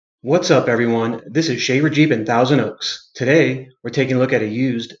What's up, everyone? This is Shaver Jeep in Thousand Oaks. Today, we're taking a look at a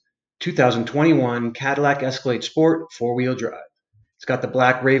used 2021 Cadillac Escalade Sport four-wheel drive. It's got the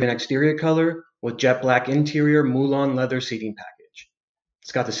black Raven exterior color with jet black interior Mulan leather seating package.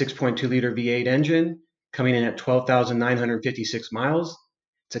 It's got the 6.2-liter V8 engine coming in at 12,956 miles.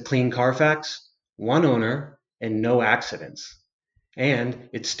 It's a clean CarFax, one owner, and no accidents. And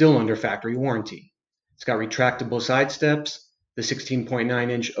it's still under factory warranty. It's got retractable side steps, the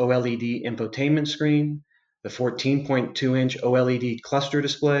 16.9-inch OLED infotainment screen, the 14.2-inch OLED cluster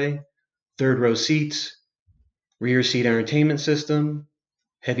display, third row seats, rear seat entertainment system,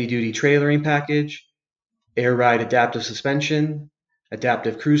 heavy-duty trailering package, air ride adaptive suspension,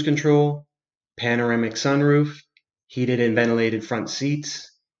 adaptive cruise control, panoramic sunroof, heated and ventilated front seats,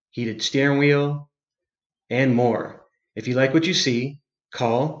 heated steering wheel, and more. If you like what you see,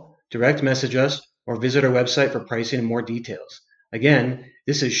 call, direct message us, or visit our website for pricing and more details. Again,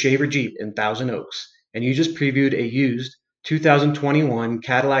 this is Shaver Jeep in Thousand Oaks, and you just previewed a used 2021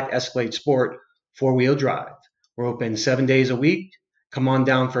 Cadillac Escalade Sport four-wheel drive. We're open 7 days a week. Come on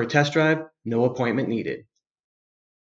down for a test drive, no appointment needed.